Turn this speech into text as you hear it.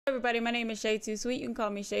Everybody, my name is Shaytosweet. You can call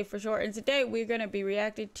me Shay for short. And today we're gonna be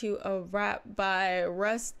reacting to a rap by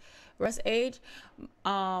Rustage.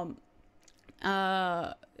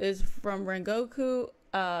 Is from Rengoku.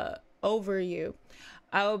 Over You.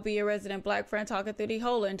 I will be a resident black friend talking through the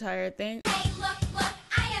whole entire thing. Hey, look,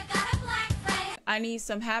 I have got a black friend. I need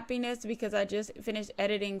some happiness because I just finished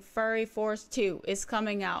editing Furry Force 2. It's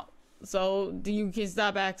coming out, so you can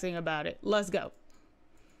stop asking about it. Let's go.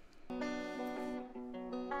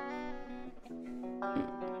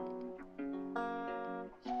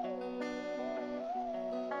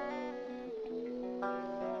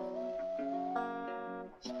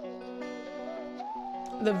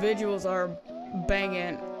 The visuals are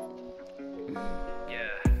banging.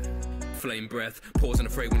 Flame breath, pause and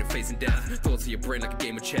afraid when you're facing death. Thoughts of your brain like a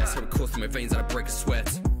game of chess. How it coursing my veins, I'd break a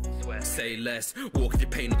sweat. Say less, walk with your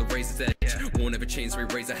pain on the razor's edge. Won't ever change, so we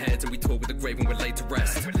raise our heads and we talk with the grave when we're laid to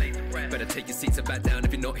rest. Better take your seats and back down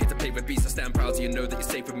if you're not here to play with beasts. I stand proud so you know that you're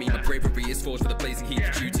safe with me. My bravery is forged for the blazing heat.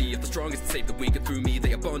 The duty of the strongest to save the weak, and through me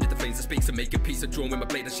they are bonded. The flames that speak to make a peace. Drawn with my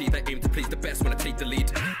blade and sheath, I aim to please the best when I take the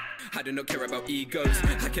lead. I do not care about egos.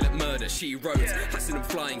 I kill at murder, she wrote. Passing and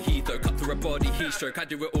flying Heatho, cut through her body, heat stroke. I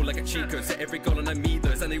do it all like a cheat code. Set every goal and I meet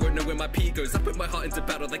those, and they won't know where my P goes. I put my heart into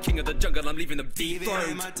battle, the king of the jungle. I'm leaving them dethroned.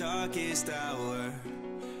 Even in my darkest hour,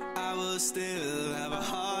 I will still have a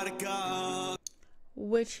heart of gold.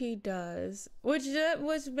 Which he does, which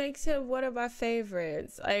makes him one of my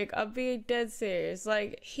favorites. Like, I'm being dead serious.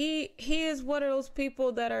 Like, he is one of those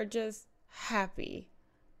people that are just happy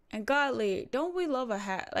and godly. Don't we love a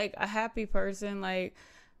happy person? Like,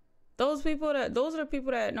 those are the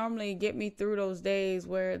people that normally get me through those days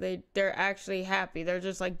where they're actually happy. They're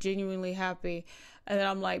just like genuinely happy, and then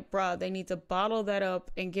I'm like, bruh, they need to bottle that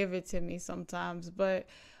up and give it to me sometimes. But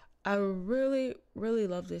I really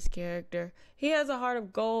love this character. He has a heart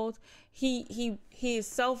of gold. He is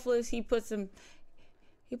selfless. He puts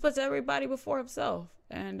everybody before himself,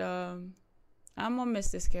 and I'm gonna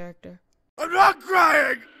miss this character. I'm not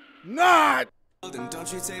crying. Not. And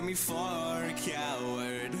don't you take me for a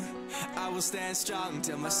coward. I will stand strong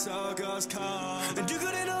till my soul goes cold. And you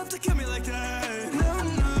good enough to kill me like that.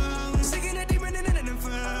 No, sticking a demon in it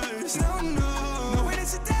first. No way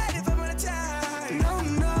to dead if I'm gonna die. No,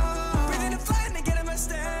 breathing the fire and get in my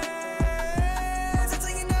stance. That's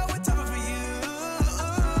how you know what's over for you.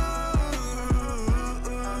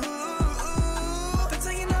 That's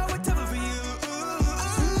how you know what's over for you.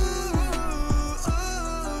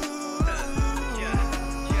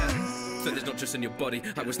 So there's not just in your body.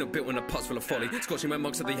 I was not built on a pots full of folly. Scorching my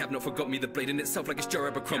mug so they have not forgot me. The blade in itself like it's Joe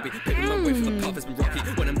Abercrombie. Paving my way through the path has been rocky.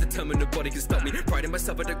 When I'm determined nobody can stop me. Pride in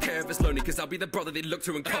myself, I don't care if it's lonely, cause I'll be the brother they look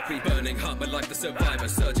to and copy. Burning heart, my life the survivor.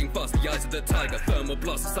 Surging fast, the eyes of the tiger. Thermal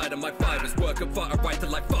blast inside of my fibers. Work and fight, I right to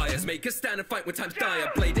light fires. Make a stand and fight when time's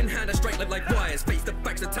dire. Blade in hand, I strike like wires. Face the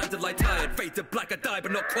facts, the time to lie tired. Fade to black, I die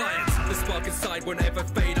but not quiet. The spark inside won't ever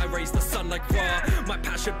fade. I raise the sun like Ra. My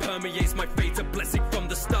passion permeates my fate, a blessing from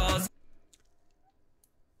the stars.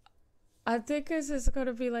 I think this is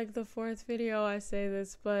gonna be like the 4th video I say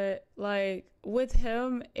this, but like with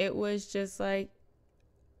him, it was just like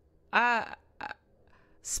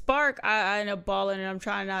Spark. I end up balling, and I'm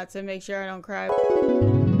trying not to make sure I don't cry.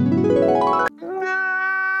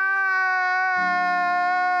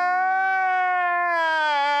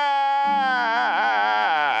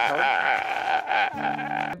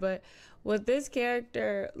 But with this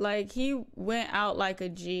character, like, he went out like a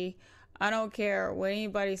G. I don't care what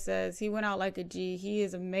anybody says. He went out like a G. He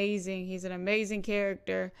is amazing. He's an amazing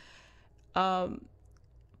character.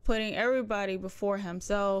 Putting everybody before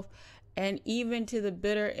himself, and even to the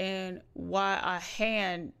bitter end, while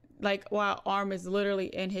an arm is literally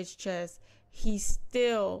in his chest, he's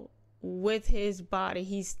still with his body.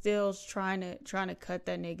 He's still trying to cut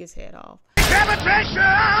that nigga's head off.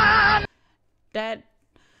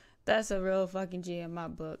 That's a real fucking G in my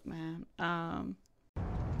book, man.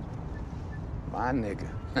 My nigga.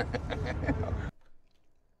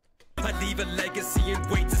 I leave a legacy and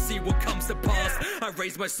wait to see what comes to pass. I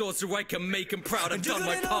raise my sword so I can make him proud. I've done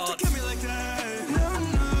my part. No,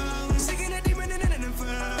 sticking a demon in it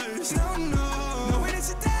first. No way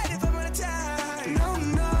to dead if I'm gonna die. No,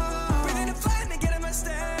 breathing the fire and get in my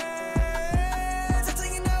stance. That's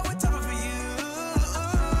how you know what's over for you.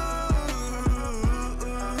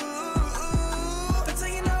 That's how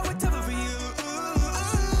you know what's over for you.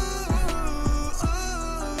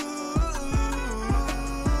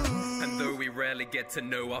 rarely get to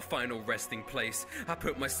know our final resting place. I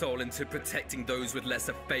put my soul into protecting those with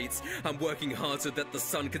lesser fates. I'm working hard so that the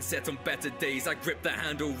sun can set on better days. I grip the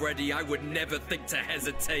handle ready, I would never think to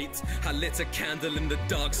hesitate. I lit a candle in the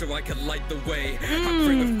dark so I could light the way. I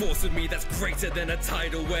bring a force with me that's greater than a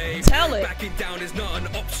tidal wave. Tell it. Backing down is not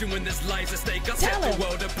an option when there's life's at stake. I'll set Tell the it.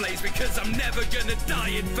 world ablaze because I'm never gonna die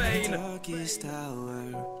in vain. Darkest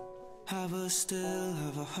hour, I will still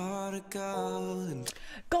have a heart of gold.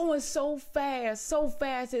 Going so fast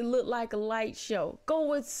it looked like a light show.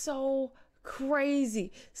 Going so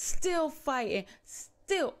crazy, still fighting,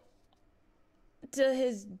 still to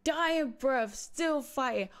his dying breath, still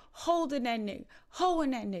fighting, holding that nigga,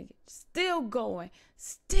 still going,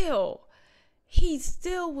 still. He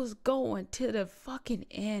still was going to the fucking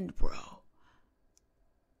end, bro.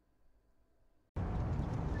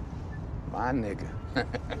 My nigga.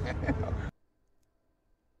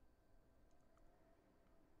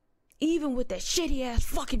 Even with that shitty ass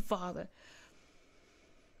fucking father.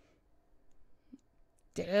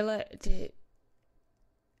 Did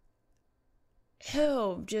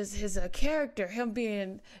him just his character, him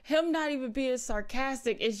not even being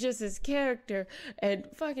sarcastic, it's just his character. And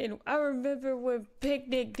fucking, I remember when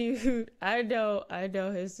Picnic Dude, I know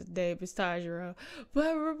his name is Tanjiro, but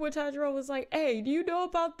I remember when Tanjiro was like, hey, do you know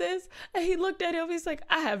about this? And he looked at him, he's like,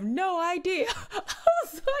 I have no idea. I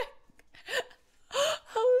was like,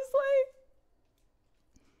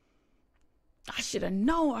 I should have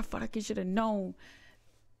known. I felt like I should have known.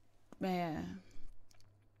 Man,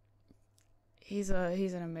 he's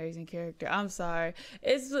an amazing character. I'm sorry.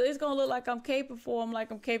 It's gonna look like I'm caping for him, like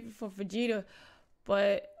I'm caping for Vegeta,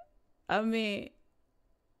 but I mean,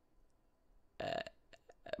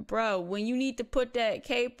 bro, when you need to put that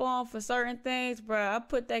cape on for certain things, bro, I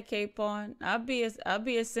put that cape on. I'll be a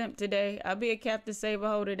simp today. I'll be a Captain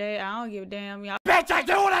Saberho today. I don't give a damn. Y'all, Bitch, I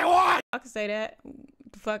do what I want! I can say that.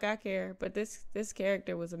 The fuck I care. But this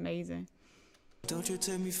character was amazing. Don't you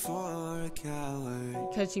take me for a coward,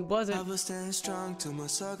 Cause she I wasn't. will stand strong till my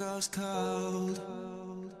soul goes cold.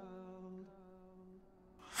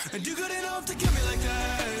 And you good enough to kill me like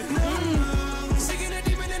that. No, singing a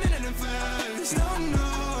demon in an first.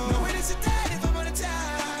 No way to sit dead if I'm on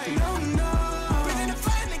attack. No, breathing and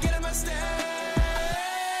fighting to get in my stance.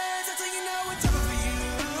 That's how you know it's over for you.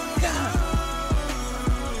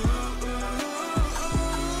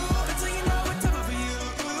 That's how you know it's over for you.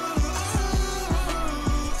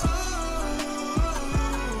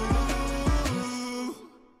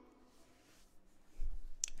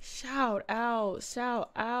 Shout out.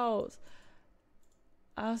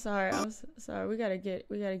 I'm sorry. We gotta get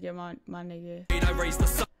my nigga. I raised the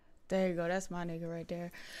sun. There you go. That's my nigga right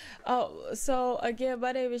there. Oh, so again,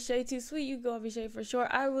 my name is Shaytosweet. You can call me Shay for short.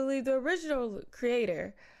 I will leave the original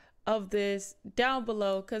creator of this down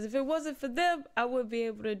below, because if it wasn't for them, I wouldn't be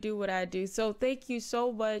able to do what I do. So thank you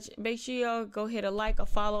so much. Make sure y'all go hit a like, a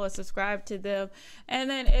follow, and subscribe to them. And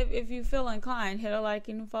then if you feel inclined, hit a like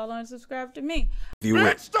and follow and subscribe to me.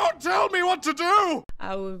 Bitch, don't tell me what to do!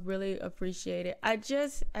 I would really appreciate it. I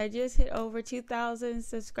just hit over 2,000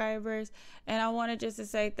 subscribers, and I wanted just to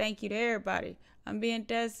say thank you to everybody. I'm being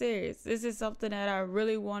dead serious. This is something that I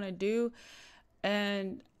really want to do,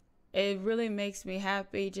 and it really makes me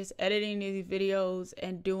happy just editing these videos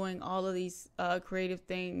and doing all of these creative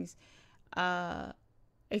things,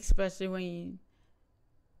 especially when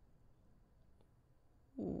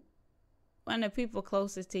the people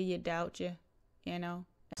closest to you doubt you, you know.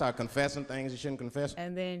 Start confessing things you shouldn't confess.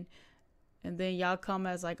 And then y'all come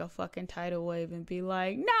as like a fucking tidal wave and be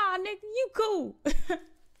like, nah, nigga, you cool.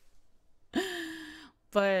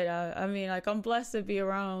 But I mean, like, I'm blessed to be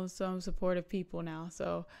around some supportive people now.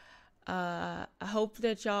 So I hope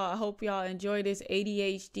y'all enjoy this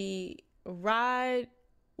ADHD ride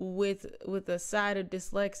with a side of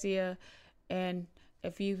dyslexia, and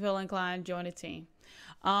if you feel inclined, join a team.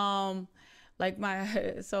 Again,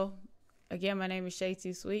 my name is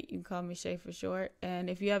Shaytosweet. You can call me Shay for short. And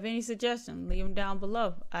if you have any suggestions, leave them down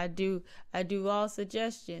below. I do all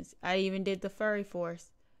suggestions. I even did the furry force.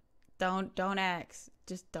 Don't ask.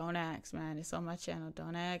 Just don't ask, man. It's on my channel.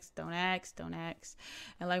 Don't ask.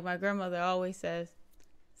 And like my grandmother always says,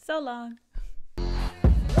 so long.